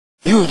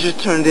You've just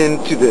turned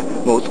into the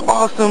most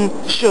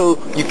awesome show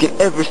you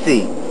can ever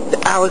see.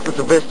 The Alex and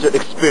Sylvester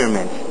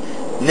Experiments.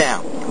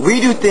 Now,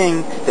 we do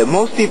things that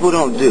most people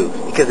don't do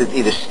because it's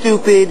either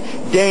stupid,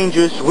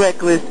 dangerous,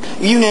 reckless,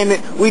 you name it,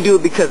 we do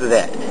it because of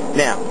that.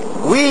 Now,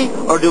 we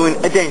are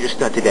doing a dangerous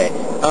stunt today.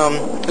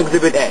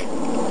 Exhibit A.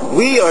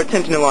 We are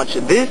attempting to launch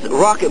this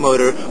rocket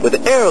motor with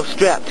an arrow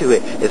strapped to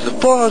it as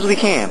far as we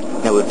can.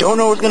 Now, we don't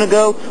know where it's going to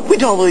go. We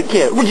don't really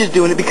care. We're just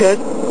doing it because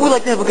we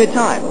like to have a good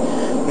time.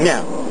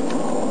 Now,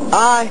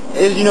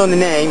 as you know in the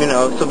name,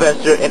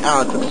 Sylvester and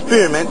Alex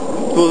Experiments.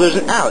 Well, there's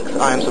an Alex.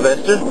 I am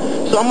Sylvester.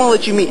 So I'm going to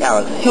let you meet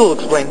Alex. He'll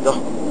explain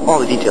all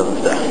the details and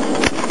stuff.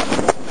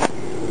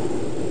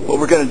 What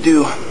we're going to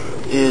do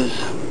is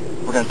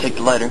we're going to take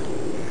the lighter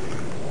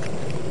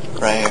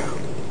right here.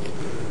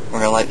 We're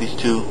going to light these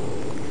two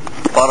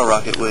bottle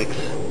rocket wicks,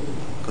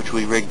 which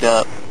we rigged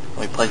up,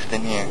 we placed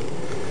in here.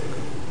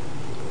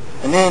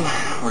 And then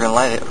we're going to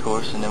light it, of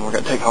course, and then we're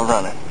going to take off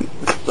running.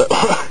 So,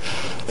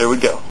 there we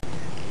go.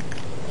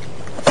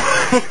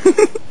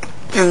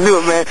 Just do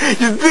it, man.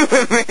 Just do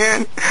it,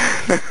 man.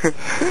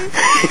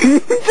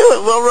 Do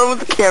it. We'll run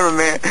with the camera,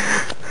 man.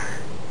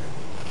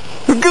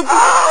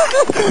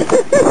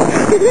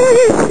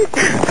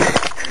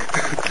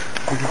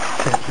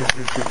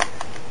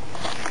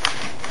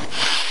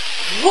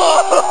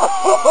 Whoa!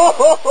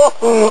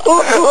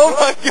 Oh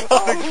my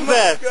God!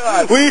 That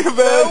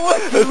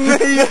was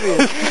amazing.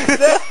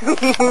 That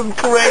was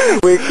crazy.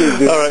 Wicked,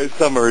 dude. All right,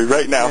 summary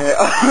right now. Yeah,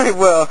 all right,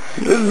 well,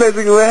 this is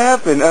basically what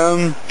happened.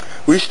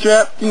 We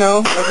strapped,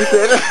 like we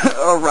said,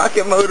 a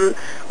rocket motor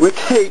with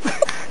tape.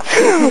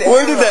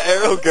 Where did the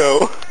arrow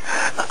go?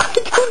 I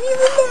don't even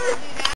know.